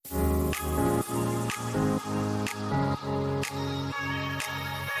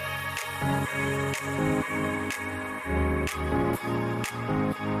Welcome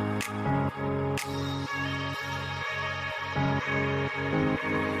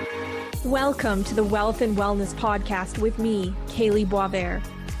to the Wealth and Wellness Podcast with me, Kaylee Boisvert.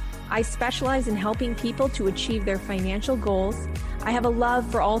 I specialize in helping people to achieve their financial goals. I have a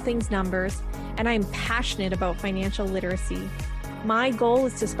love for all things numbers, and I am passionate about financial literacy. My goal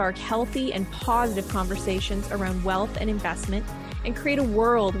is to spark healthy and positive conversations around wealth and investment and create a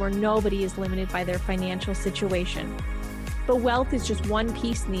world where nobody is limited by their financial situation. But wealth is just one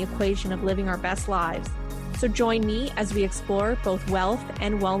piece in the equation of living our best lives. So join me as we explore both wealth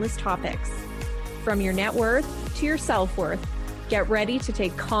and wellness topics. From your net worth to your self-worth, get ready to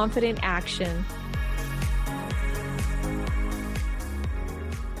take confident action.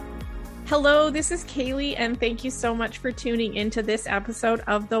 Hello, this is Kaylee, and thank you so much for tuning into this episode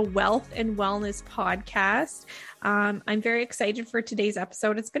of the Wealth and Wellness Podcast. I'm very excited for today's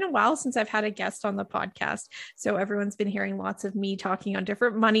episode. It's been a while since I've had a guest on the podcast, so everyone's been hearing lots of me talking on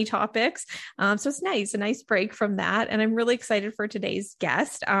different money topics. So it's nice, a nice break from that, and I'm really excited for today's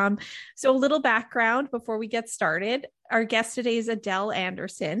guest. So a little background before we get started. Our guest today is Adele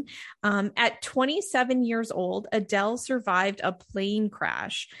Anderson. At 27 years old, Adele survived a plane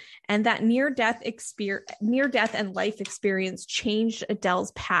crash, and that near-death and life experience changed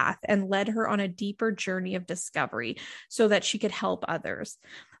Adele's path and led her on a deeper journey of discovery so that she could help others.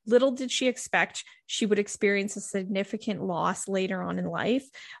 Little did she expect she would experience a significant loss later on in life,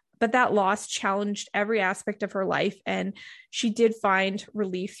 but that loss challenged every aspect of her life, and she did find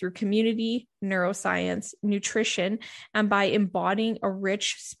relief through community, neuroscience, nutrition, and by embodying a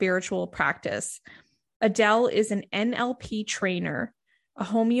rich spiritual practice. Adele is an NLP trainer, a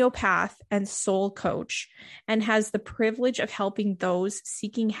homeopath, and soul coach, and has the privilege of helping those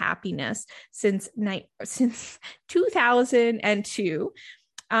seeking happiness since 2002.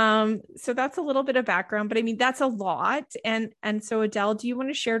 So that's a little bit of background, but I mean, that's a lot. And so Adele, do you want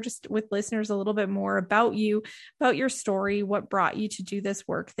to share just with listeners a little bit more about you, about your story, what brought you to do this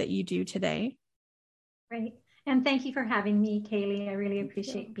work that you do today? Great. And thank you for having me, Kaylee. I really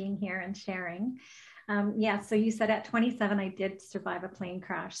appreciate being here and sharing. So you said at 27, I did survive a plane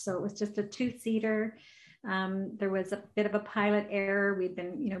crash. So it was just a two-seater. There was a bit of a pilot error. We'd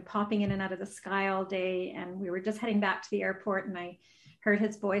been, popping in and out of the sky all day, and we were just heading back to the airport, and I heard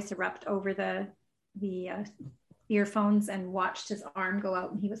his voice erupt over the earphones and watched his arm go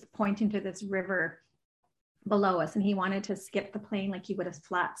out, and he was pointing to this river below us, and he wanted to skip the plane like he would a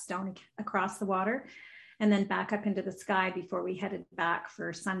flat stone across the water and then back up into the sky before we headed back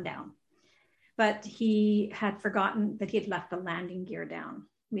for sundown. But he had forgotten that he had left the landing gear down.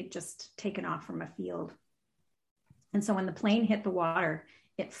 We'd just taken off from a field. And so when the plane hit the water,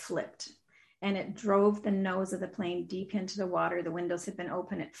 it flipped. And it drove the nose of the plane deep into the water. The windows had been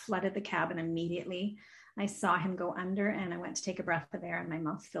open. It flooded the cabin immediately. I saw him go under, and I went to take a breath of air, and my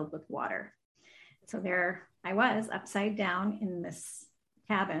mouth filled with water. So there I was, upside down in this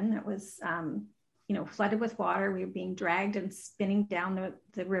cabin that was, flooded with water. We were being dragged and spinning down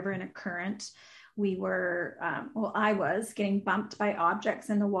the river in a current. We were, I was getting bumped by objects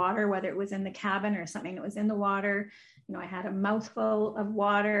in the water, whether it was in the cabin or something that was in the water. I had a mouthful of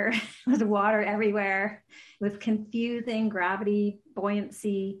water. There was water everywhere. It was confusing, gravity,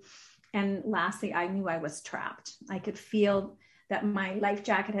 buoyancy. And lastly, I knew I was trapped. I could feel that my life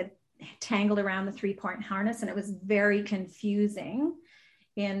jacket had tangled around the 3-point harness, and it was very confusing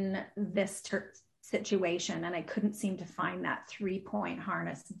in this situation. And I couldn't seem to find that 3-point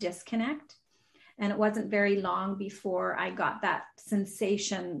harness disconnect. And it wasn't very long before I got that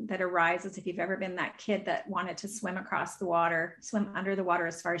sensation that arises if you've ever been that kid that wanted to swim across the water, swim under the water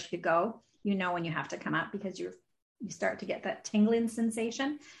as far as you could go, when you have to come up because you start to get that tingling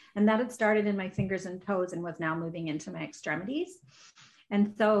sensation. And that had started in my fingers and toes and was now moving into my extremities.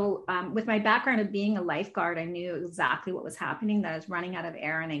 And so with my background of being a lifeguard, I knew exactly what was happening, that I was running out of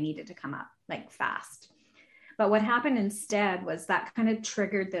air and I needed to come up like fast. But what happened instead was that kind of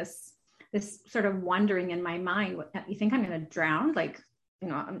triggered this sort of wondering in my mind, you think I'm going to drown? I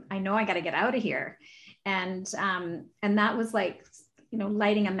know I got to get out of here. And that was like,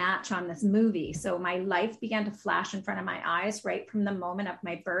 lighting a match on this movie. So my life began to flash in front of my eyes right from the moment of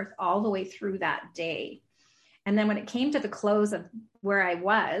my birth all the way through that day. And then when it came to the close of where I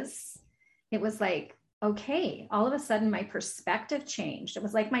was, it was like, okay, all of a sudden my perspective changed. It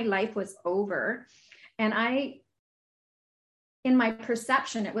was like my life was over. And in my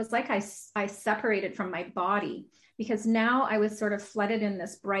perception, it was like I separated from my body, because now I was sort of flooded in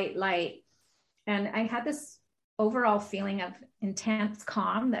this bright light, and I had this overall feeling of intense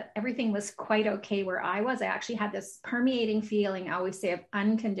calm, that everything was quite okay where I was. I actually had this permeating feeling, I always say, of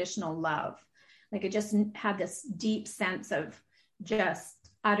unconditional love. Like I just had this deep sense of just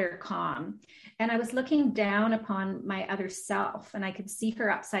utter calm. And I was looking down upon my other self, and I could see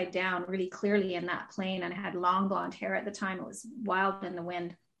her upside down really clearly in that plane. And I had long blonde hair at the time. It was wild in the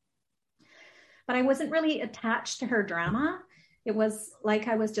wind. But I wasn't really attached to her drama. It was like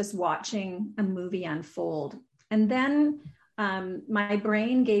I was just watching a movie unfold. And then my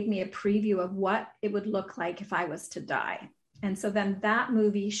brain gave me a preview of what it would look like if I was to die. And so then that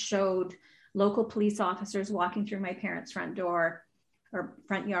movie showed local police officers walking through my parents' front door or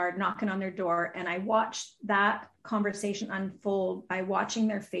front yard, knocking on their door. And I watched that conversation unfold by watching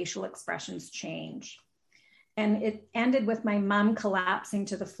their facial expressions change. And it ended with my mom collapsing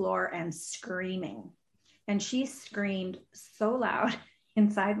to the floor and screaming. And she screamed so loud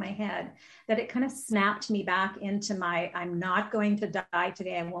inside my head that it kind of snapped me back into my, I'm not going to die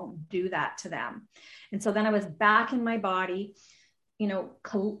today. I won't do that to them. And so then I was back in my body, you know,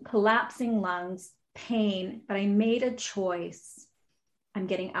 collapsing lungs, pain, but I made a choice. I'm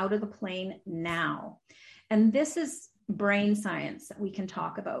getting out of the plane now. And this is brain science that we can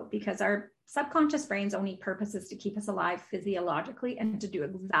talk about, because our subconscious brain's only purpose is to keep us alive physiologically and to do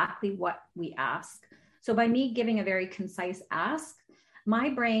exactly what we ask. So by me giving a very concise ask, my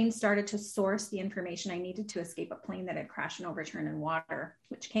brain started to source the information I needed to escape a plane that had crashed and overturned in water,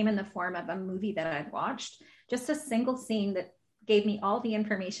 which came in the form of a movie that I'd watched, just a single scene that gave me all the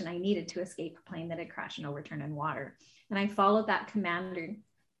information I needed to escape a plane that had crashed and overturned in water. And I followed that commander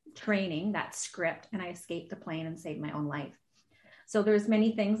training, that script, and I escaped the plane and saved my own life. So there's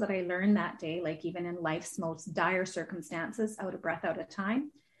many things that I learned that day, like even in life's most dire circumstances, out of breath, out of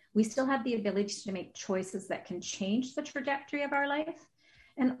time, we still have the ability to make choices that can change the trajectory of our life.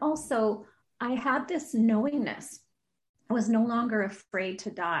 And also, I had this knowingness. I was no longer afraid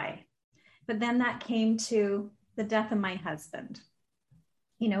to die. But then that came to the death of my husband.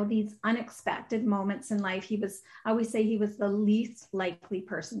 You know, these unexpected moments in life. I always say he was the least likely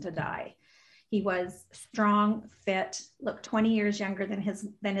person to die. He was strong, fit, looked 20 years younger than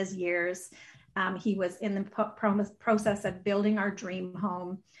his years. He was in the process of building our dream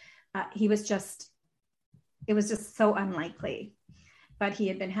home. It was just so unlikely. But he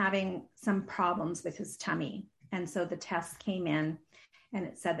had been having some problems with his tummy. And so the test came in and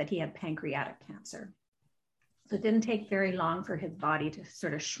it said that he had pancreatic cancer. So it didn't take very long for his body to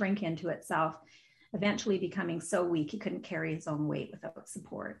sort of shrink into itself, eventually becoming so weak he couldn't carry his own weight without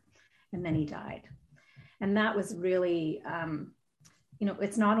support. And then he died. And that was really,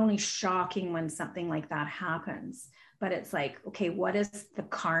 it's not only shocking when something like that happens, but it's like, okay, what is the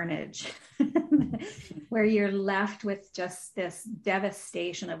carnage where you're left with just this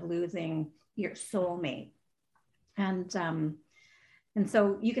devastation of losing your soulmate? And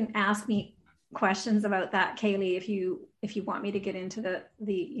so you can ask me questions about that, Kaylee, if you want me to get into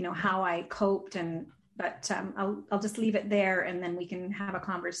the how I coped, but I'll just leave it there, and then we can have a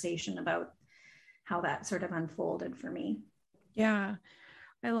conversation about how that sort of unfolded for me. Yeah,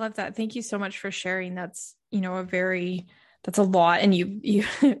 I love that. Thank you so much for sharing. That's, that's a lot, and you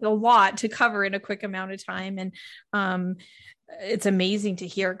a lot to cover in a quick amount of time. And it's amazing to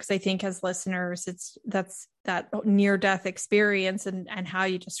hear, because I think as listeners, that's that near-death experience and how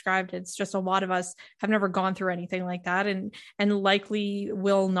you described it. It's just a lot of us have never gone through anything like that, and likely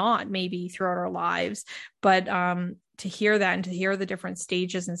will not, maybe throughout our lives. But to hear that and to hear the different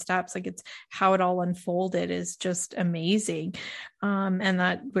stages and steps, like it's how it all unfolded, is just amazing. And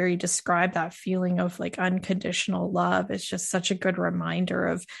that where you describe that feeling of like unconditional love is just such a good reminder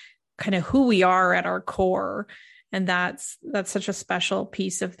of kind of who we are at our core. And that's such a special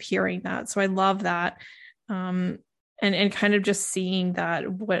piece of hearing that. So I love that. And kind of just seeing that,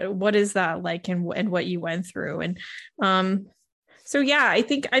 what is that like, and what you went through. And, so yeah,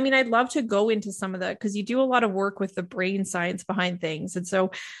 I'd love to go into some of that, because you do a lot of work with the brain science behind things. And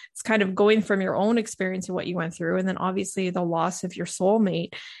so it's kind of going from your own experience and what you went through, and then obviously the loss of your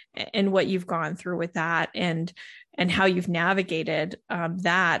soulmate and what you've gone through with that, and how you've navigated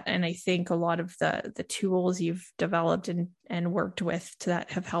that. And I think a lot of the tools you've developed and worked with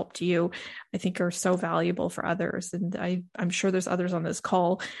that have helped you, I think are so valuable for others. And I'm sure there's others on this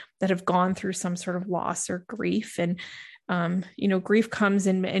call that have gone through some sort of loss or grief. And grief comes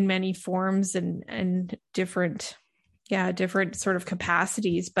in many forms and different sort of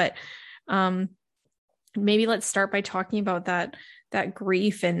capacities. But maybe let's start by talking about that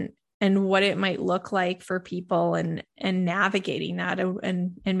grief and what it might look like for people and navigating that,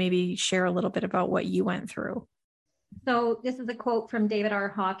 and maybe share a little bit about what you went through. So this is a quote from David R.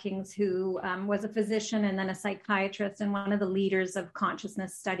 Hawkins, who was a physician and then a psychiatrist and one of the leaders of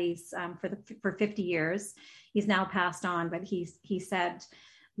consciousness studies for 50 years. He's now passed on, but he said,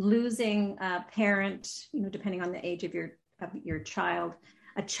 losing a parent, depending on the age of your child,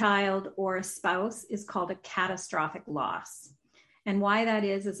 a child or a spouse is called a catastrophic loss. And why that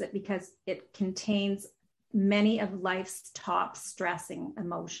is it because it contains many of life's top stressing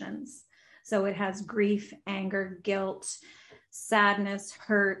emotions. So it has grief, anger, guilt, sadness,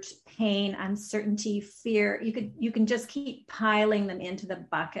 hurt, pain, uncertainty, fear. You can just keep piling them into the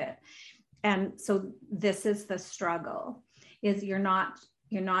bucket. And so this is the struggle, is you're not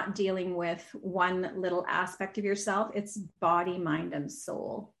dealing with one little aspect of yourself. It's body, mind, and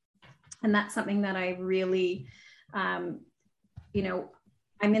soul. And that's something that I really, I'm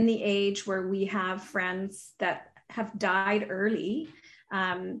in the age where we have friends that have died early.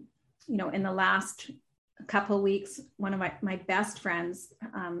 In the last couple of weeks, one of my best friends'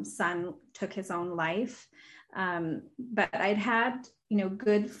 son took his own life. But I'd had,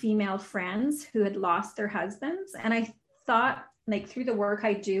 good female friends who had lost their husbands. And I thought, like, through the work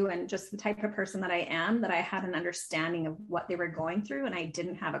I do and just the type of person that I am, that I had an understanding of what they were going through, and I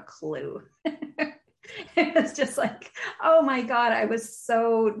didn't have a clue. It was just like, oh my God, I was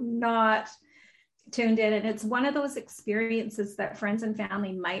so not tuned in. And it's one of those experiences that friends and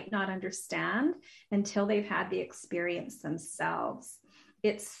family might not understand until they've had the experience themselves.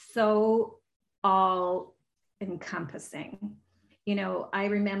 It's so all encompassing. I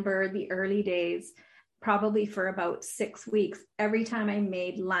remember the early days, probably for about 6 weeks, every time I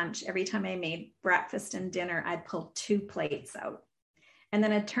made lunch, every time I made breakfast and dinner, I'd pull 2 plates out. And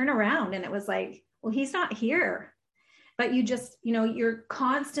then I'd turn around and it was like, well, he's not here. But you just, you're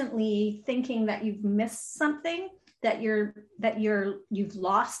constantly thinking that you've missed something, that you've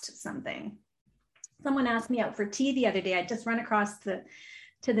lost something. Someone asked me out for tea the other day. I just run across to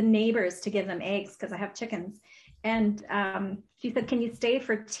the neighbors to give them eggs because I have chickens. And she said, "Can you stay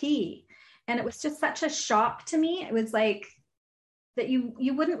for tea?" And it was just such a shock to me. It was like that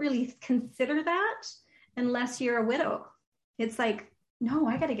you wouldn't really consider that unless you're a widow. It's like, no,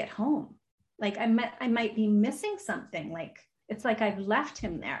 I got to get home. Like I might be missing something. Like it's like I've left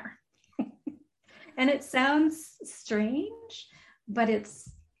him there. And it sounds strange, but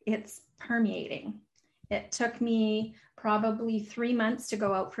it's permeating. It took me probably 3 months to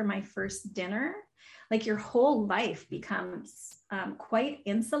go out for my first dinner. Like your whole life becomes quite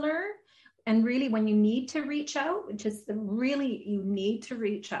insular. And really, when you need to reach out, which is you need to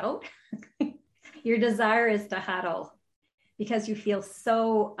reach out, your desire is to huddle because you feel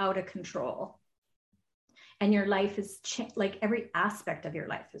so out of control. And your life is like every aspect of your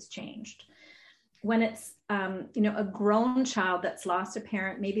life has changed. When it's, a grown child that's lost a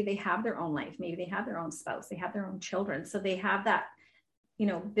parent, maybe they have their own life, maybe they have their own spouse, they have their own children. So they have that,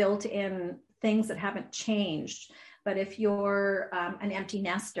 built in things that haven't changed. But if you're an empty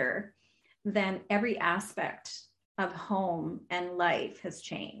nester, then every aspect of home and life has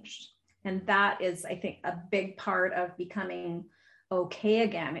changed. And that is, I think, a big part of becoming okay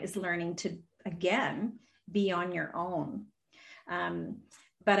again, is learning to, again, be on your own.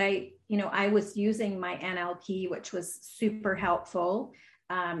 But I was using my NLP, which was super helpful.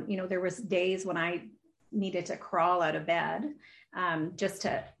 There was days when I needed to crawl out of bed just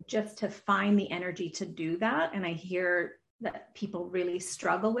to find the energy to do that. And I hear that people really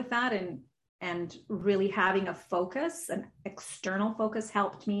struggle with that, and really having a focus, an external focus,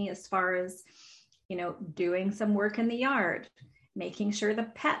 helped me as far as, doing some work in the yard, making sure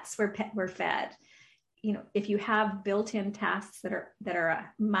the pets were fed. If you have built-in tasks that are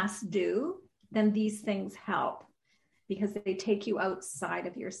a must do, then these things help because they take you outside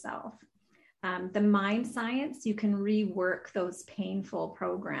of yourself. The mind science, you can rework those painful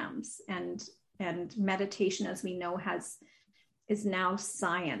programs, and meditation, as we know, is now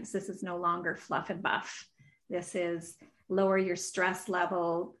science. This is no longer fluff and buff. This is lower your stress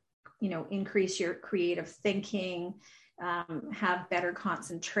level, increase your creative thinking, have better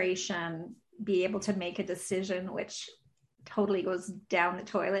concentration, be able to make a decision, which totally goes down the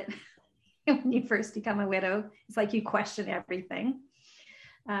toilet when you first become a widow. It's like you question everything.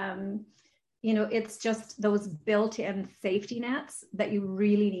 It's just those built-in safety nets that you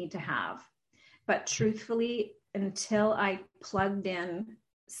really need to have. But truthfully, until I plugged in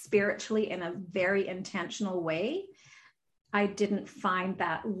spiritually in a very intentional way, I didn't find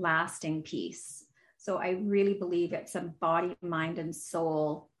that lasting peace. So I really believe it's a body, mind, and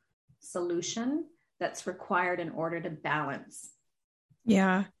soul solution that's required in order to balance.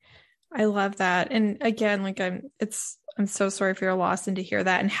 Yeah, I love that. And again, like I'm so sorry for your loss, and to hear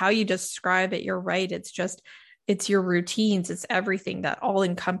that and how you describe it, you're right. It's it's your routines, it's everything, that all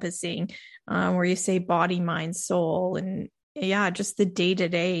encompassing, where you say body, mind, soul, and yeah, just the day to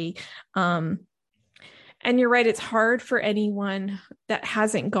day. And you're right, it's hard for anyone that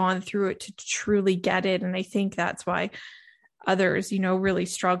hasn't gone through it to truly get it. And I think that's why others, really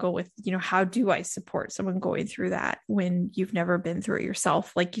struggle with, how do I support someone going through that when you've never been through it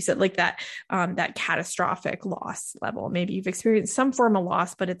yourself? Like you said, like that catastrophic loss level. Maybe you've experienced some form of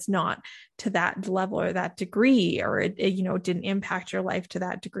loss, but it's not to that level or that degree, or it didn't impact your life to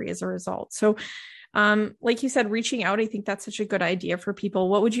that degree as a result. So, like you said, reaching out, I think that's such a good idea for people.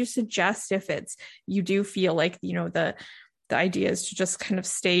 What would you suggest if you do feel like, the idea is to just kind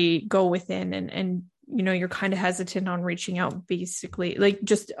of go within and you're kind of hesitant on reaching out, basically, like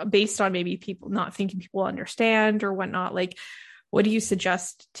just based on maybe people not thinking people understand or whatnot. Like, what do you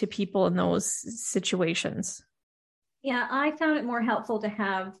suggest to people in those situations? Yeah, I found it more helpful to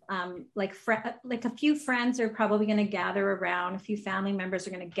have like a few friends are probably going to gather around, a few family members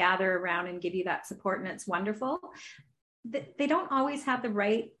are going to gather around and give you that support, and it's wonderful. They don't always have the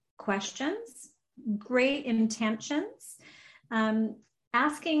right questions, great intentions.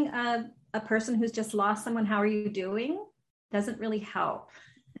 Asking a person who's just lost someone, how are you doing, doesn't really help.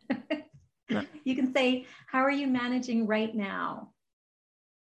 No. You can say, how are you managing right now?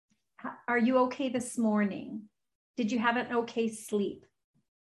 Are you okay this morning? Did you have an okay sleep?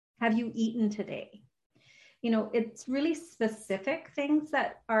 Have you eaten today? It's really specific things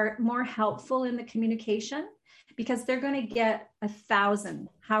that are more helpful in the communication, because they're going to get 1,000,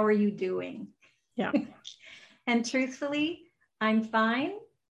 how are you doing? Yeah. And truthfully, I'm fine.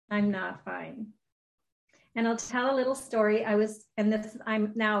 I'm not fine. And I'll tell a little story.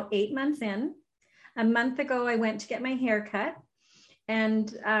 I'm now 8 months in. A month ago, I went to get my hair cut,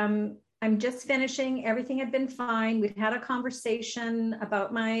 and I'm just finishing. Everything had been fine. We'd had a conversation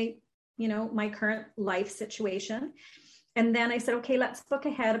about my current life situation. And then I said, okay, let's book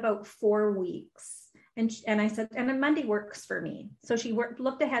ahead about 4 weeks. And I said, and a Monday works for me. So she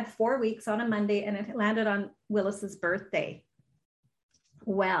looked ahead 4 weeks on a Monday, and it landed on Willis's birthday.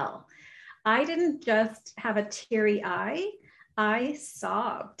 Well, I didn't just have a teary eye, I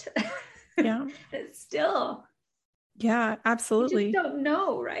sobbed. Yeah. Still. Yeah, absolutely. You just don't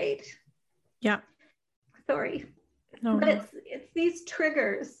know, right? Yeah. Sorry. No. But it's these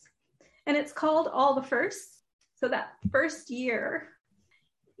triggers, and it's called all the firsts. So that first year,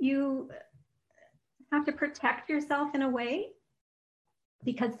 you have to protect yourself in a way,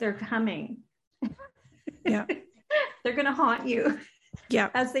 because they're coming. Yeah. They're going to haunt you. Yeah.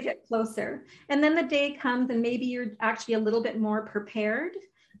 As they get closer. And then the day comes, and maybe you're actually a little bit more prepared,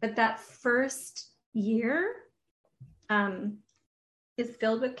 but that first year is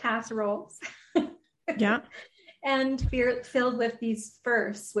filled with casseroles. Yeah. And filled with these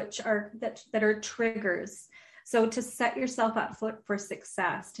firsts, which are that are triggers. So to set yourself up for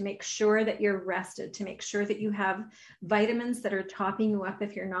success, to make sure that you're rested, to make sure that you have vitamins that are topping you up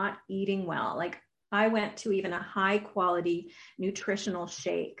if you're not eating well. Like, I went to even a high quality nutritional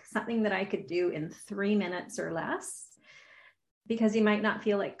shake, something that I could do in 3 minutes or less, because you might not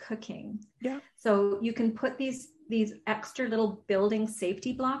feel like cooking. Yeah. So you can put these extra little building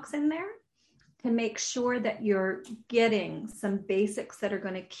safety blocks in there to make sure that you're getting some basics that are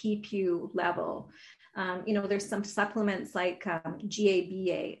going to keep you level. There's some supplements like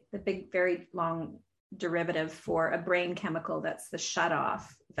GABA, the big, very long derivative for a brain chemical that's the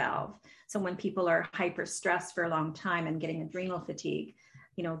shut-off valve. So when people are hyper stressed for a long time and getting adrenal fatigue,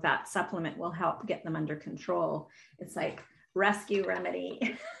 that supplement will help get them under control. It's like rescue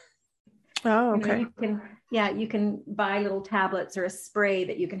remedy. Oh, okay. You can buy little tablets or a spray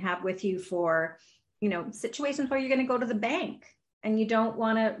that you can have with you for, situations where you're going to go to the bank and you don't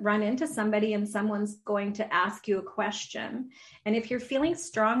want to run into somebody and someone's going to ask you a question. And if you're feeling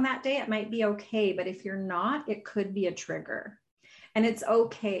strong that day, it might be okay. But if you're not, it could be a trigger. And it's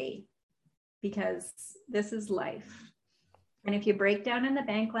okay, because this is life. And if you break down in the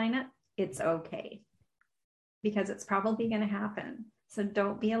bank line, it's okay, because it's probably going to happen. So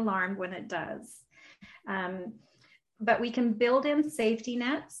don't be alarmed when it does. But we can build in safety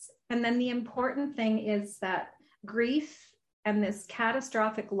nets. And then the important thing is that grief and this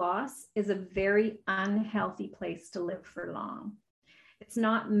catastrophic loss is a very unhealthy place to live for long. It's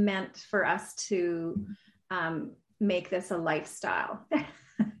not meant for us to make this a lifestyle.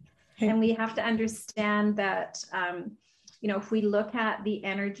 Okay. And we have to understand that, if we look at the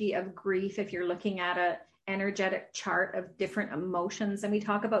energy of grief, if you're looking at an energetic chart of different emotions, and we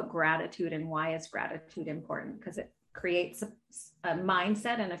talk about gratitude and why is gratitude important, because it creates a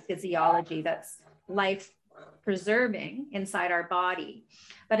mindset and a physiology that's life preserving inside our body.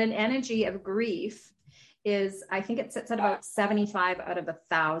 But an energy of grief is, I think it sits at about 75 out of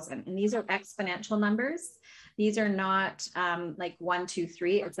 1,000. And these are exponential numbers. These are not like 1, 2,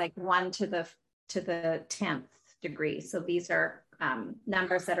 3. It's like 1 to the 10th degree. So these are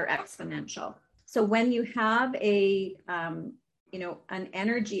numbers that are exponential. So when you have an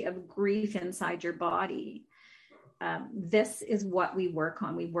energy of grief inside your body, this is what we work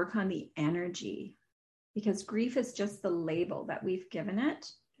on. We work on the energy, because grief is just the label that we've given it,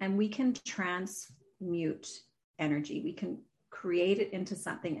 and we can transmute energy. We can create it into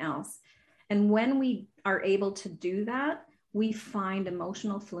something else. And when we are able to do that, we find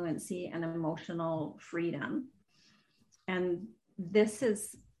emotional fluency and emotional freedom. And this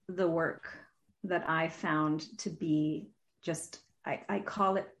is the work that I found to be just, I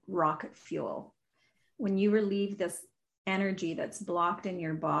call it rocket fuel. When you relieve this energy that's blocked in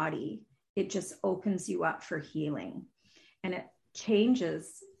your body, it just opens you up for healing. And it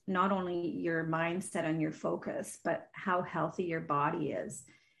changes not only your mindset and your focus, but how healthy your body is.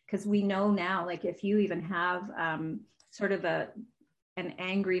 Because we know now, like if you even have sort of an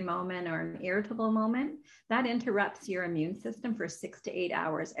angry moment or an irritable moment, that interrupts your immune system for 6 to 8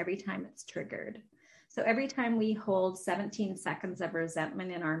 hours every time it's triggered. So every time we hold 17 seconds of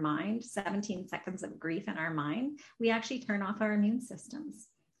resentment in our mind, 17 seconds of grief in our mind, we actually turn off our immune systems.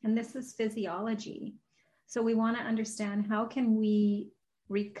 And this is physiology. So we want to understand, how can we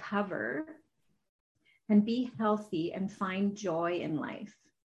recover and be healthy and find joy in life?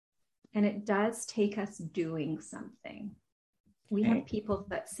 And it does take us doing something. We have people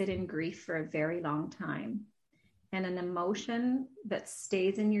that sit in grief for a very long time, and an emotion that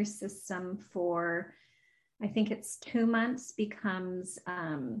stays in your system for, I think it's 2 months, becomes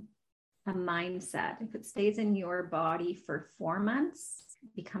a mindset. If it stays in your body for 4 months,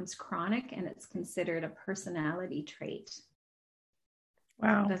 it becomes chronic, and it's considered a personality trait.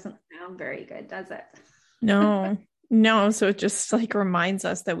 Wow. It doesn't sound very good, does it? No. So it just like reminds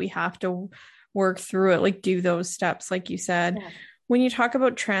us that we have to work through it, like do those steps, like you said. Yeah. When you talk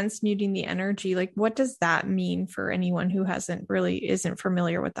about transmuting the energy, like what does that mean for anyone who isn't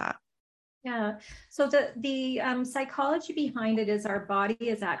familiar with that? Yeah. So the psychology behind it is our body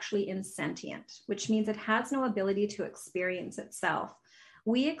is actually insentient, which means it has no ability to experience itself.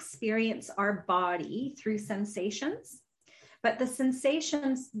 We experience our body through sensations, but the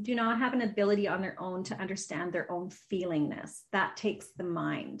sensations do not have an ability on their own to understand their own feelingness. That takes the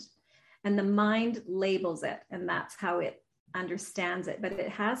mind, and the mind labels it, and that's how it understands it, but it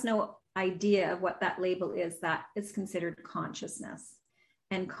has no idea of what that label is. That is considered consciousness.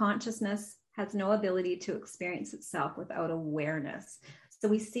 And consciousness has no ability to experience itself without awareness. So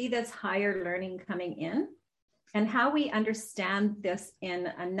we see this higher learning coming in, and how we understand this in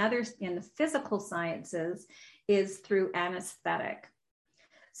the physical sciences is through anesthetic.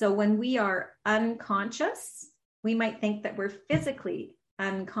 So when we are unconscious, we might think that we're physically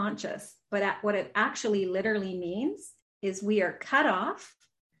unconscious, but what it actually literally means is we are cut off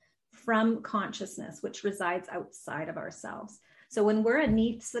from consciousness, which resides outside of ourselves. So when we're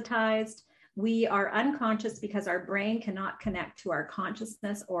anesthetized, we are unconscious because our brain cannot connect to our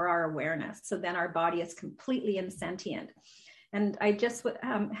consciousness or our awareness. So then our body is completely insentient. And I just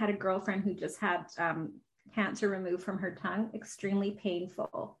had a girlfriend who just had cancer removed from her tongue, extremely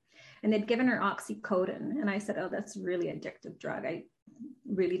painful. And they'd given her oxycodone. And I said, oh, that's really addictive drug. I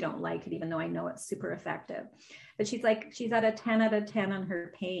really don't like it, even though I know it's super effective. But she's at a 10 out of 10 on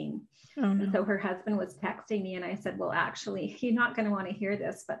her pain. Oh, no. And so her husband was texting me, and I said, well, actually, you're not going to want to hear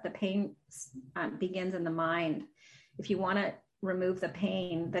this, but the pain begins in the mind. If you want to remove the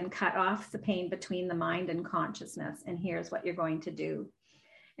pain, then cut off the pain between the mind and consciousness. And here's what you're going to do.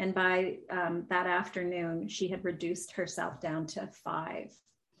 And by that afternoon, she had reduced herself down to 5.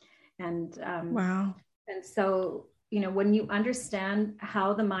 And wow. And so, when you understand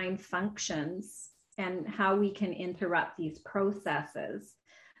how the mind functions and how we can interrupt these processes,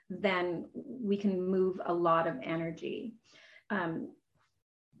 then we can move a lot of energy.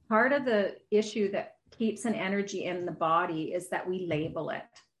 Part of the issue that keeps an energy in the body is that we label it.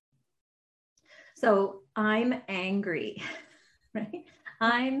 So I'm angry, right?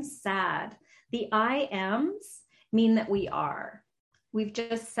 I'm sad. The I ams mean that we are. We've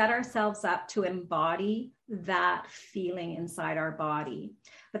just set ourselves up to embody that feeling inside our body.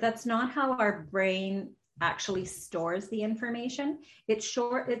 But that's not how our brain actually stores the information. It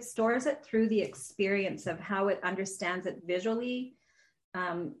stores it through the experience of how it understands it visually,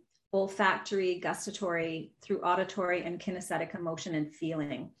 olfactory, gustatory, through auditory and kinesthetic emotion and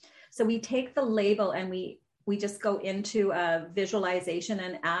feeling. So we take the label and we just go into a visualization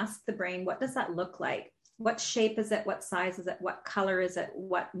and ask the brain, what does that look like? what shape is it? What size is it? What color is it?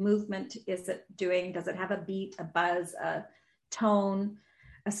 What movement is it doing? Does it have a beat, a buzz, a tone,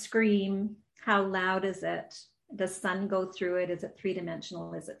 a scream? How loud is it? Does sun go through it? Is it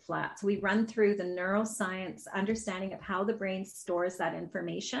three-dimensional? Is it flat? So we run through the neuroscience understanding of how the brain stores that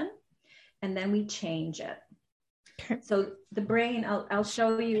information, and then we change it. Okay. So the brain, I'll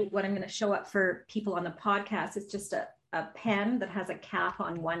show you what I'm going to show up for people on the podcast. It's just a pen that has a cap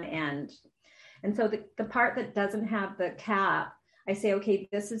on one end. And so the part that doesn't have the cap, I say, okay,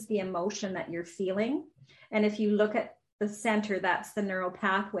 this is the emotion that you're feeling. And if you look at the center, that's the neural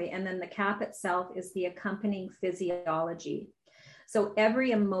pathway. And then the cap itself is the accompanying physiology. So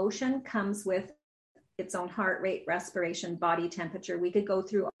every emotion comes with its own heart rate, respiration, body temperature. We could go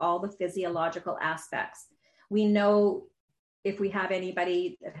through all the physiological aspects. We know if we have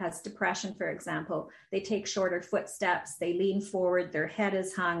anybody that has depression, for example, they take shorter footsteps, they lean forward, their head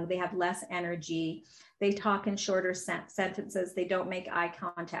is hung, they have less energy, they talk in shorter sentences, they don't make eye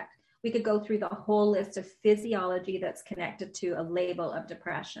contact. We could go through the whole list of physiology that's connected to a label of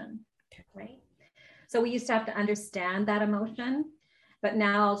depression, right? So we used to have to understand that emotion, but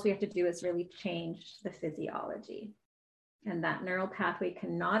now all we have to do is really change the physiology. And that neural pathway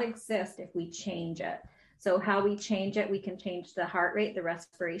cannot exist if we change it. So how we change it, we can change the heart rate, the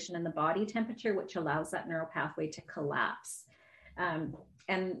respiration, and the body temperature, which allows that neural pathway to collapse.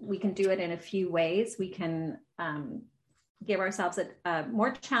 And we can do it in a few ways. We can give ourselves a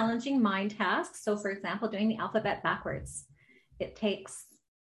more challenging mind task. So for example, doing the alphabet backwards. It takes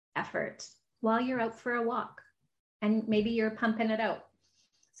effort while you're out for a walk, and maybe you're pumping it out.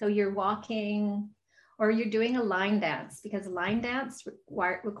 So you're walking, or you're doing a line dance, because line dance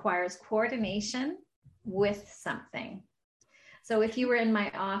requires coordination with something. So if you were in my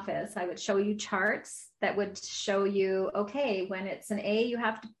office, I would show you charts that would show you, okay, when it's an A,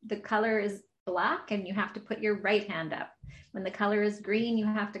 the color is black and you have to put your right hand up. When the color is green, you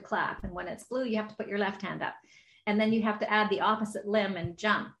have to clap. And when it's blue, you have to put your left hand up. And then you have to add the opposite limb and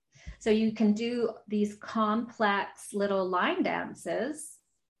jump. So you can do these complex little line dances,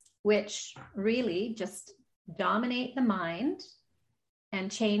 which really just dominate the mind and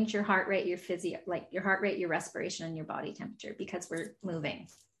change your heart rate, your heart rate, your respiration, and your body temperature, because we're moving.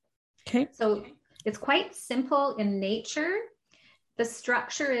 Okay. So it's quite simple in nature. The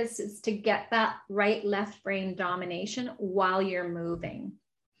structure is to get that right left brain domination while you're moving.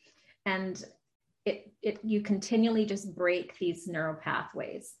 And you continually just break these neural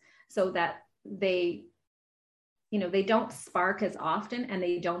pathways so that they don't spark as often, and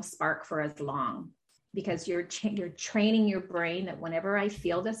they don't spark for as long, because you're training your brain that whenever I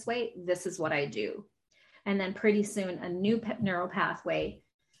feel this way, this is what I do. And then pretty soon a new neural pathway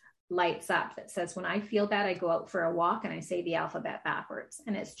lights up that says, when I feel that, I go out for a walk and I say the alphabet backwards.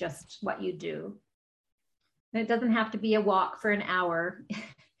 And it's just what you do. And it doesn't have to be a walk for an hour.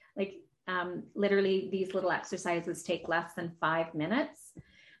 Literally these little exercises take less than 5 minutes,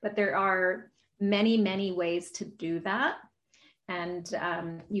 but there are many, many ways to do that. And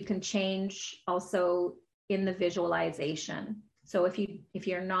you can change also in the visualization. So if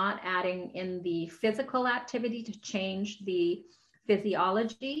you're not adding in the physical activity to change the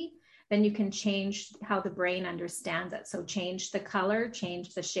physiology, then you can change how the brain understands it. So change the color,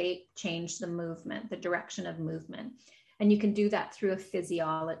 change the shape, change the movement, the direction of movement. And you can do that through a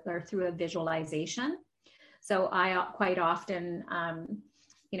physiology or through a visualization. So I quite often,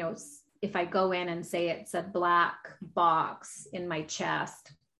 if I go in and say it's a black box in my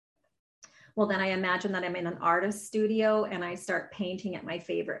chest, well, then I imagine that I'm in an artist studio and I start painting it my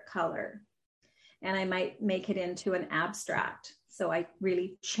favorite color. And I might make it into an abstract. So I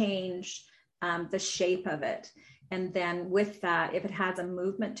really change the shape of it. And then with that, if it has a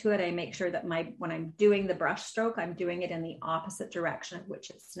movement to it, I make sure that when I'm doing the brush stroke, I'm doing it in the opposite direction of which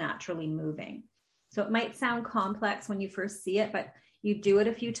it's naturally moving. So it might sound complex when you first see it, but you do it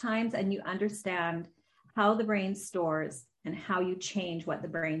a few times and you understand how the brain stores and how you change what the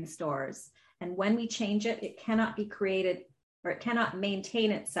brain stores. And when we change it, it cannot be created, or it cannot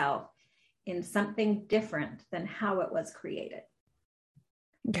maintain itself in something different than how it was created.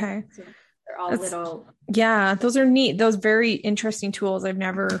 Okay. So they're all little. Yeah, those are neat. Those very interesting tools. I've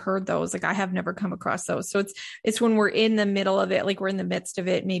never heard those. I have never come across those. So it's when we're in the middle of it, we're in the midst of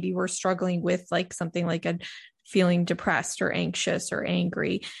it. Maybe we're struggling with something like a feeling depressed or anxious or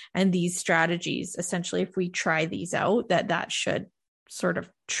angry. And these strategies, essentially, if we try these out, that should sort of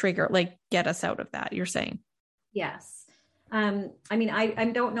trigger, get us out of that, you're saying? Yes. I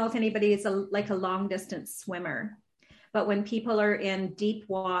don't know if anybody is a long distance swimmer, but when people are in deep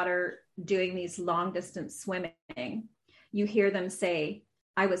water doing these long distance swimming, you hear them say,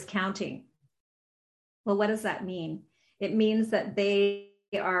 I was counting. Well, what does that mean? It means that they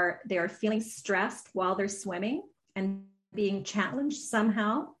are feeling stressed while they're swimming and being challenged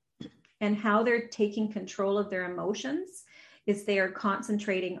somehow. And how they're taking control of their emotions is they are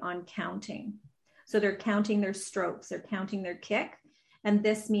concentrating on counting. So they're counting their strokes, they're counting their kick. And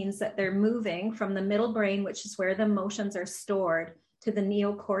this means that they're moving from the middle brain, which is where the emotions are stored, to the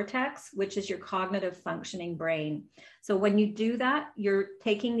neocortex, which is your cognitive functioning brain. So when you do that, you're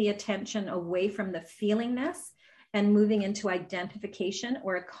taking the attention away from the feelingness and moving into identification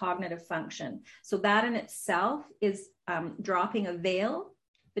or a cognitive function. So that in itself is dropping a veil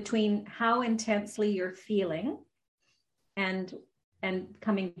between how intensely you're feeling and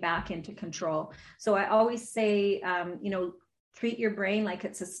coming back into control. So I always say, treat your brain like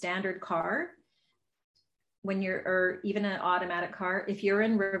it's a standard car or even an automatic car. If you're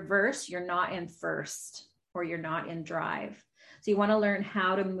in reverse, you're not in first, or you're not in drive. So you want to learn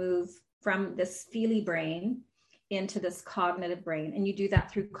how to move from this feely brain into this cognitive brain. And you do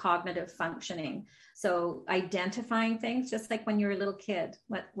that through cognitive functioning. So identifying things, just like when you're a little kid,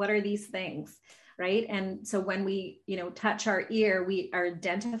 what are these things, right? And so when we, touch our ear, we are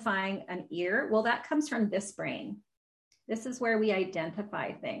identifying an ear. Well, that comes from this brain. This is where we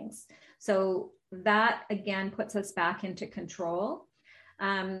identify things. So that again puts us back into control.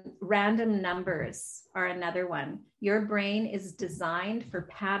 Random numbers are another one. Your brain is designed for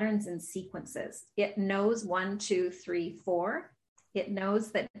patterns and sequences. It knows 1, 2, 3, 4. It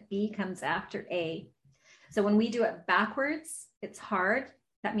knows that B comes after A. So when we do it backwards, it's hard.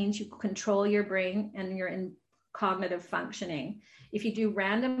 That means you control your brain and you're in cognitive functioning. If you do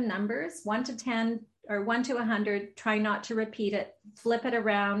random numbers, 1 to 10 or 1 to 100, try not to repeat it, flip it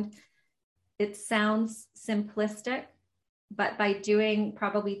around. It sounds simplistic, but by doing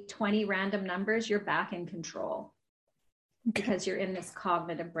probably 20 random numbers, you're back in control because you're in this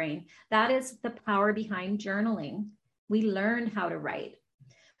cognitive brain. That is the power behind journaling. We learn how to write.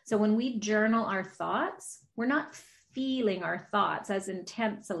 So when we journal our thoughts, we're not feeling our thoughts as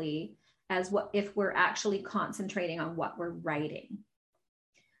intensely as if we're actually concentrating on what we're writing.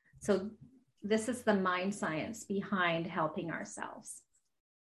 So this is the mind science behind helping ourselves.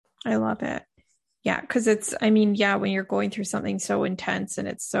 I love it. Yeah. Cause when you're going through something so intense and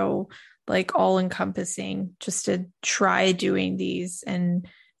it's so like all encompassing, just to try doing these and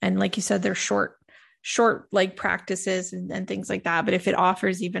like you said, they're short like practices and things like that. But if it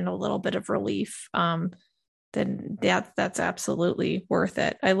offers even a little bit of relief, then that's absolutely worth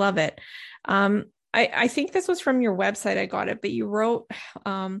it. I love it. I think this was from your website. I got it, but you wrote,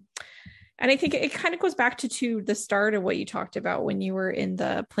 and I think it kind of goes back to the start of what you talked about when you were in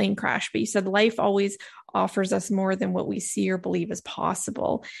the plane crash, but you said life always offers us more than what we see or believe is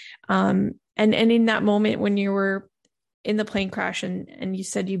possible. And in that moment when you were in the plane crash and you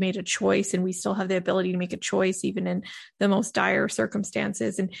said you made a choice, and we still have the ability to make a choice even in the most dire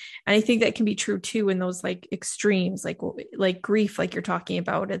circumstances. And I think that can be true too in those like extremes, like grief, like you're talking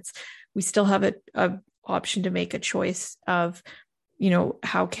about. We still have a option to make a choice of,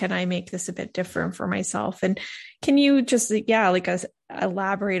 how can I make this a bit different for myself? And can you just,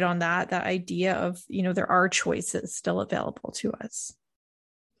 elaborate on that idea of, there are choices still available to us?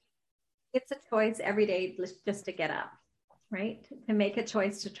 It's a choice every day just to get up, right? To make a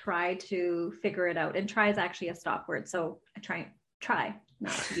choice to try to figure it out. And try is actually a stop word. So I try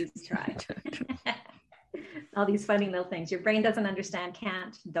not to use try. All these funny little things. Your brain doesn't understand,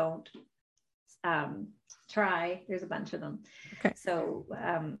 can't, don't. Try, there's a bunch of them. Okay. So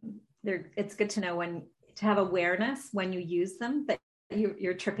it's good to know to have awareness when you use them, that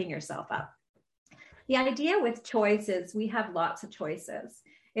you're tripping yourself up. The idea with choice is we have lots of choices.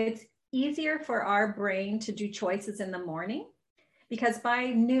 It's easier for our brain to do choices in the morning because by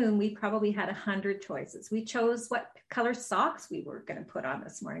noon, we probably had 100 choices. We chose what color socks we were going to put on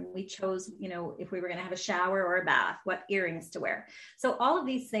this morning. We chose, if we were going to have a shower or a bath, what earrings to wear. So all of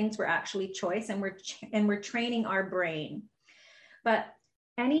these things were actually choice, and we're training our brain. But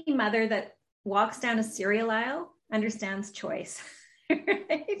any mother that walks down a cereal aisle understands choice,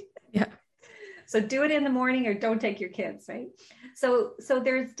 right? Yeah. So do it in the morning or don't take your kids, right? So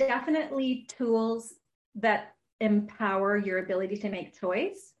there's definitely tools that empower your ability to make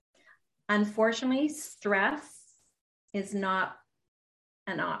choice. Unfortunately, stress is not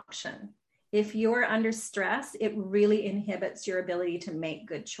an option. If you're under stress, it really inhibits your ability to make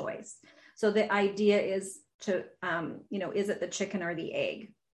good choice. So the idea is to, is it the chicken or the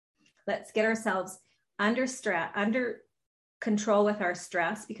egg? Let's get ourselves under control with our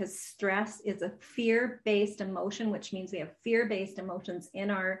stress, because stress is a fear-based emotion, which means we have fear-based emotions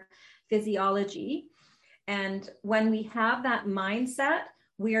in our physiology. And when we have that mindset,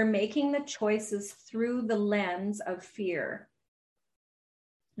 we are making the choices through the lens of fear,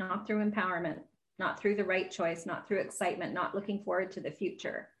 not through empowerment, not through the right choice, not through excitement, not looking forward to the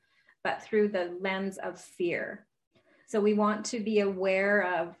future, but through the lens of fear. So we want to be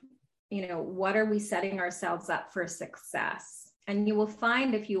aware of, what are we setting ourselves up for success? And you will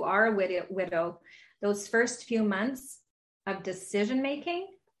find, if you are a widow, those first few months of decision making,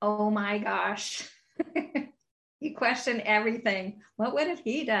 oh my gosh, you question everything. What would have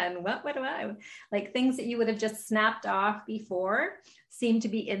he done? What would I, like things that you would have just snapped off before seem to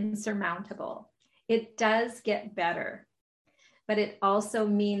be insurmountable. It does get better, but it also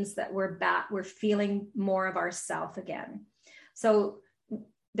means that we're feeling more of ourself again. So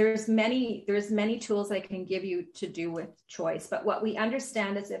there's many tools I can give you to do with choice, but what we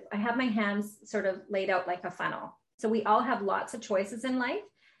understand is, if I have my hands sort of laid out like a funnel, so we all have lots of choices in life,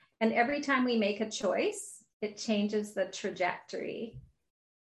 and every time we make a choice, it changes the trajectory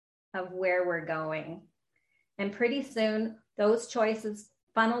of where we're going. And pretty soon those choices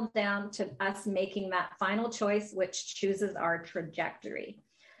funnel down to us making that final choice, which chooses our trajectory.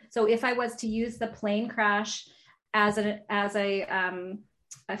 So if I was to use the plane crash as a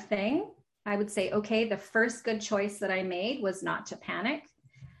thing, I would say, okay, the first good choice that I made was not to panic.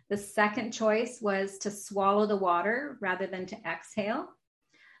 The second choice was to swallow the water rather than to exhale.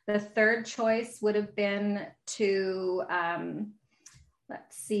 The third choice would have been to, I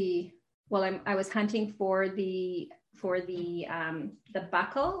was hunting for the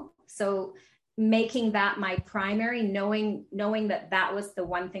buckle. So making that my primary, knowing that was the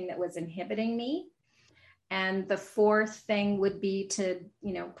one thing that was inhibiting me. And the fourth thing would be to,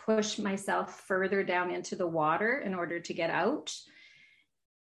 push myself further down into the water in order to get out.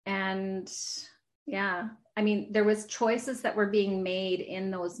 And there was choices that were being made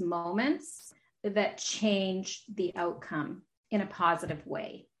in those moments that changed the outcome in a positive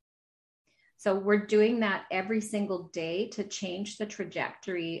way. So we're doing that every single day to change the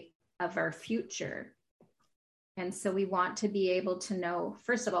trajectory of our future. And so we want to be able to know,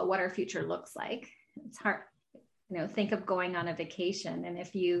 first of all, what our future looks like. It's hard, think of going on a vacation. And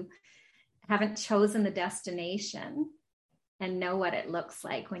if you haven't chosen the destination and know what it looks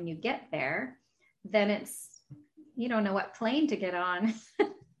like when you get there, then you don't know what plane to get on.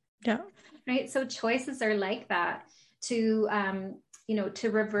 Yeah. Right. So choices are like that. To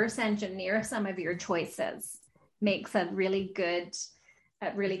reverse engineer some of your choices makes a really good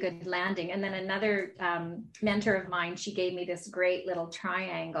landing. And then another mentor of mine, she gave me this great little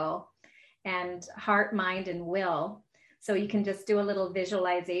triangle, and heart, mind, and will. So you can just do a little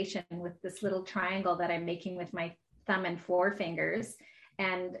visualization with this little triangle that I'm making with my thumb and forefingers.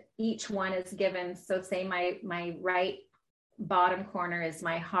 And each one is given. So say my right bottom corner is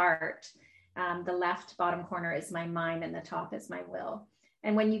my heart. The left bottom corner is my mind, and the top is my will.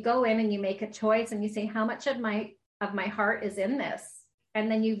 And when you go in and you make a choice and you say, how much of my heart is in this?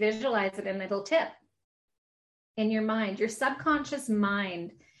 And then you visualize it, and it'll tip in your mind. Your subconscious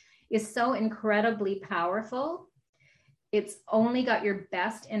mind is so incredibly powerful. It's only got your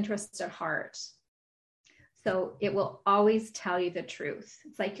best interests at heart. So it will always tell you the truth.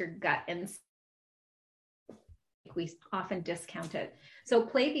 It's like your gut instinct. We often discount it. So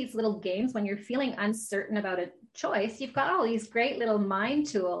play these little games when you're feeling uncertain about a choice. You've got all these great little mind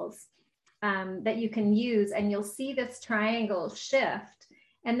tools that you can use, and you'll see this triangle shift.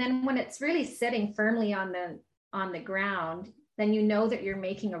 And then when it's really sitting firmly on the ground, then you know that you're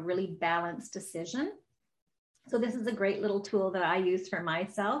making a really balanced decision. So this is a great little tool that I use for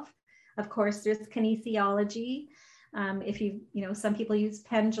myself. Of course, there's kinesiology. Some people use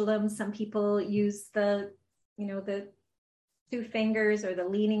pendulums, some people use the two fingers, or the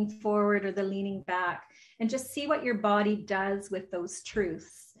leaning forward or the leaning back, and just see what your body does with those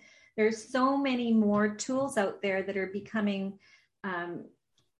truths. There's so many more tools out there that are becoming,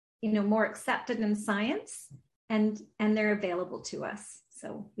 more accepted in science, and they're available to us.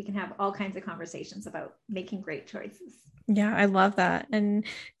 So we can have all kinds of conversations about making great choices. Yeah, I love that. And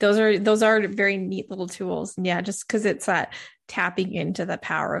those are very neat little tools. And yeah, just because it's that tapping into the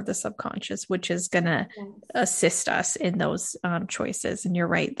power of the subconscious, which is going to assist us in those choices. And you're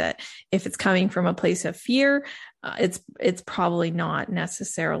right that if it's coming from a place of fear, it's probably not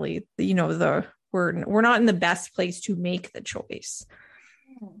necessarily, we're not in the best place to make the choice.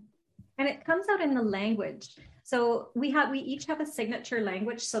 And it comes out in the language. So we each have a signature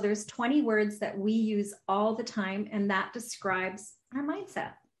language. So there's 20 words that we use all the time, and that describes our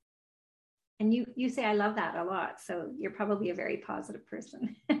mindset. And you say, I love that a lot. So you're probably a very positive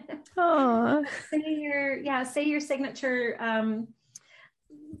person. Oh, say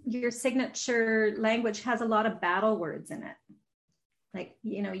your signature language has a lot of battle words in it. Like,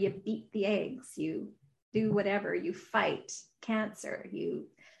 you know, you beat the eggs, you do whatever, you fight cancer,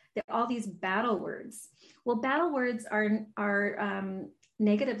 all these battle words. Well, battle words are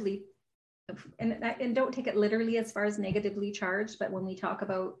negatively, and don't take it literally as far as negatively charged, but when we talk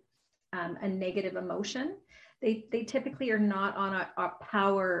about a negative emotion, they typically are not on our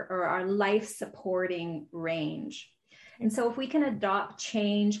power or our life supporting range. And so if we can adopt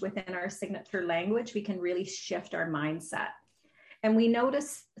change within our signature language, we can really shift our mindset. And we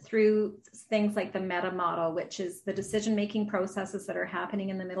notice through things like the meta model, which is the decision-making processes that are happening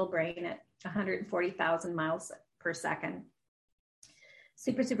in the middle brain at 140,000 miles per second,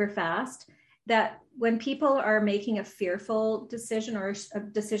 super, super fast, that when people are making a fearful decision or a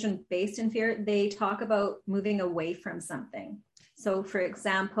decision based in fear, they talk about moving away from something. So for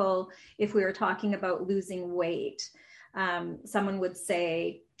example, if we were talking about losing weight, someone would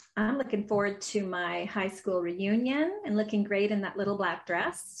say, I'm looking forward to my high school reunion and looking great in that little black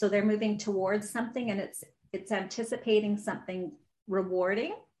dress. So they're moving towards something, and it's anticipating something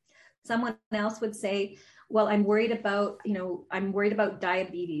rewarding. Someone else would say, well, I'm worried about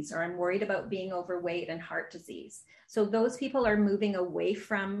diabetes, or I'm worried about being overweight and heart disease. So those people are moving away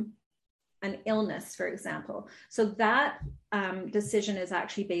from an illness, for example. So that decision is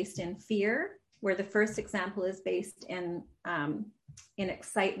actually based in fear, where the first example is based in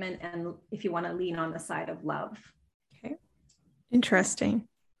excitement, and if you want to lean on the side of love. Okay. Interesting.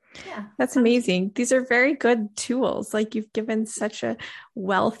 Yeah. That's amazing. These are very good tools. Like, you've given such a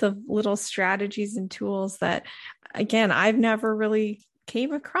wealth of little strategies and tools that, again, I've never really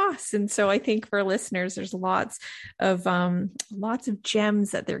came across. And so I think for listeners, there's lots of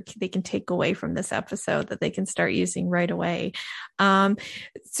gems that they can take away from this episode that they can start using right away.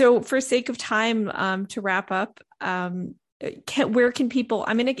 So for sake of time, to wrap up, where can people,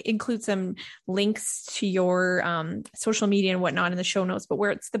 I'm going to include some links to your social media and whatnot in the show notes, but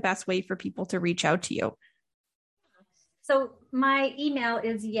where's the best way for people to reach out to you? So my email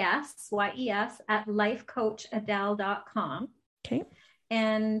is yes at lifecoachadele.com. Okay.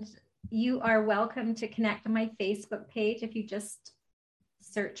 And you are welcome to connect on my Facebook page if you just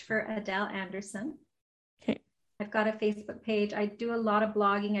search for Adele Anderson. Okay. I've got a Facebook page. I do a lot of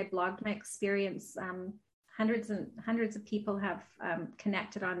blogging. I blogged my experience. Hundreds and hundreds of people have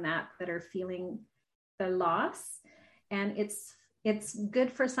connected on that are feeling the loss. And it's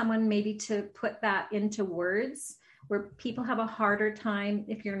good for someone maybe to put that into words, where people have a harder time,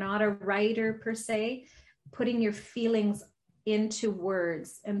 if you're not a writer per se, putting your feelings into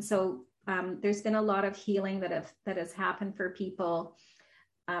words. And so there's been a lot of healing that has happened for people,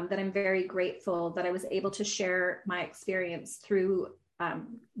 that I'm very grateful that I was able to share my experience through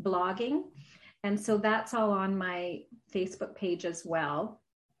blogging. And so that's all on my Facebook page as well.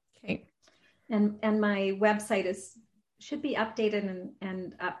 Okay. And my website should be updated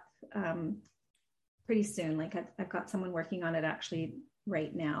and up pretty soon. Like I've got someone working on it actually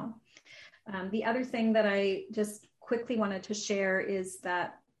right now. The other thing that I just quickly wanted to share is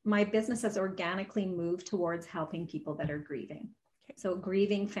that my business has organically moved towards helping people that are grieving. Okay. So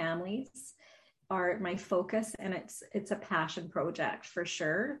grieving families are my focus, and it's a passion project for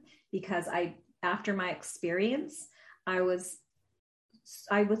sure, because after my experience, I was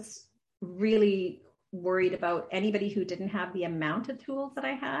really worried about anybody who didn't have the amount of tools that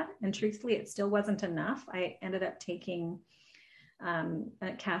I had. And truthfully, it still wasn't enough. I ended up taking an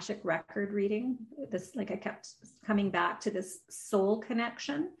Akashic record reading. I kept coming back to this soul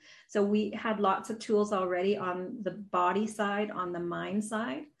connection. So we had lots of tools already on the body side, on the mind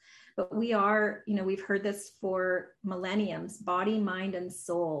side, but we are, we've heard this for millenniums, body, mind, and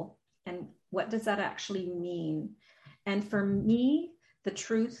soul. And what does that actually mean? And for me, the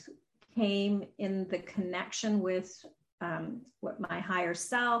truth came in the connection with what my higher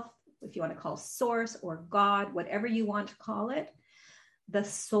self, if you want to call source or God, whatever you want to call it. The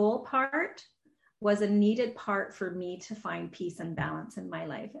soul part was a needed part for me to find peace and balance in my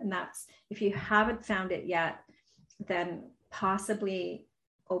life. And that's, if you haven't found it yet, then possibly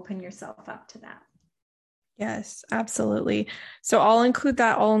open yourself up to that. Yes, absolutely. So I'll include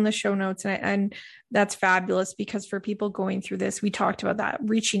that all in the show notes. And that's fabulous, because for people going through this, we talked about that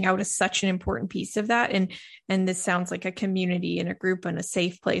reaching out is such an important piece of that. And this sounds like a community and a group and a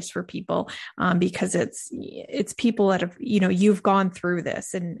safe place for people, because it's people that have, you've gone through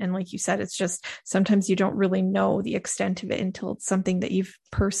this. And like you said, it's just, sometimes you don't really know the extent of it until it's something that you've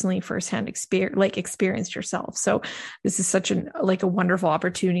personally firsthand experienced yourself. So this is such a wonderful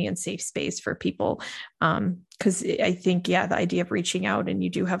opportunity and safe space for people, I think, the idea of reaching out, and you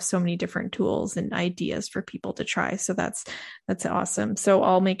do have so many different tools and ideas for people to try. So that's awesome. So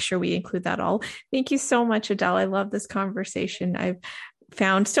I'll make sure we include that all. Thank you so much, Adele. I love this conversation. I've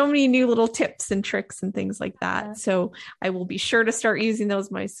found so many new little tips and tricks and things like that. So I will be sure to start using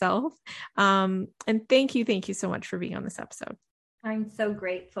those myself. And thank you so much for being on this episode. I'm so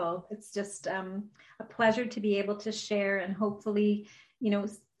grateful. It's just a pleasure to be able to share, and hopefully,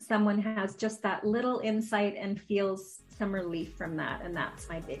 someone has just that little insight and feels some relief from that. And that's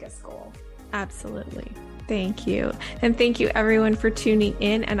my biggest goal. Absolutely. Thank you. And thank you everyone for tuning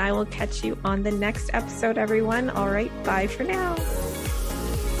in, and I will catch you on the next episode, everyone. All right. Bye for now.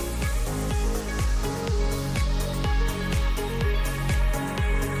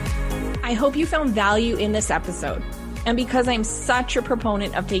 I hope you found value in this episode. And because I'm such a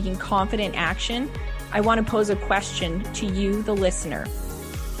proponent of taking confident action, I want to pose a question to you, the listener.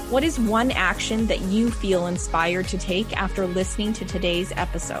 What is one action that you feel inspired to take after listening to today's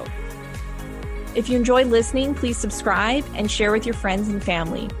episode? If you enjoyed listening, please subscribe and share with your friends and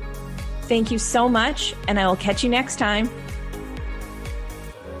family. Thank you so much, and I will catch you next time.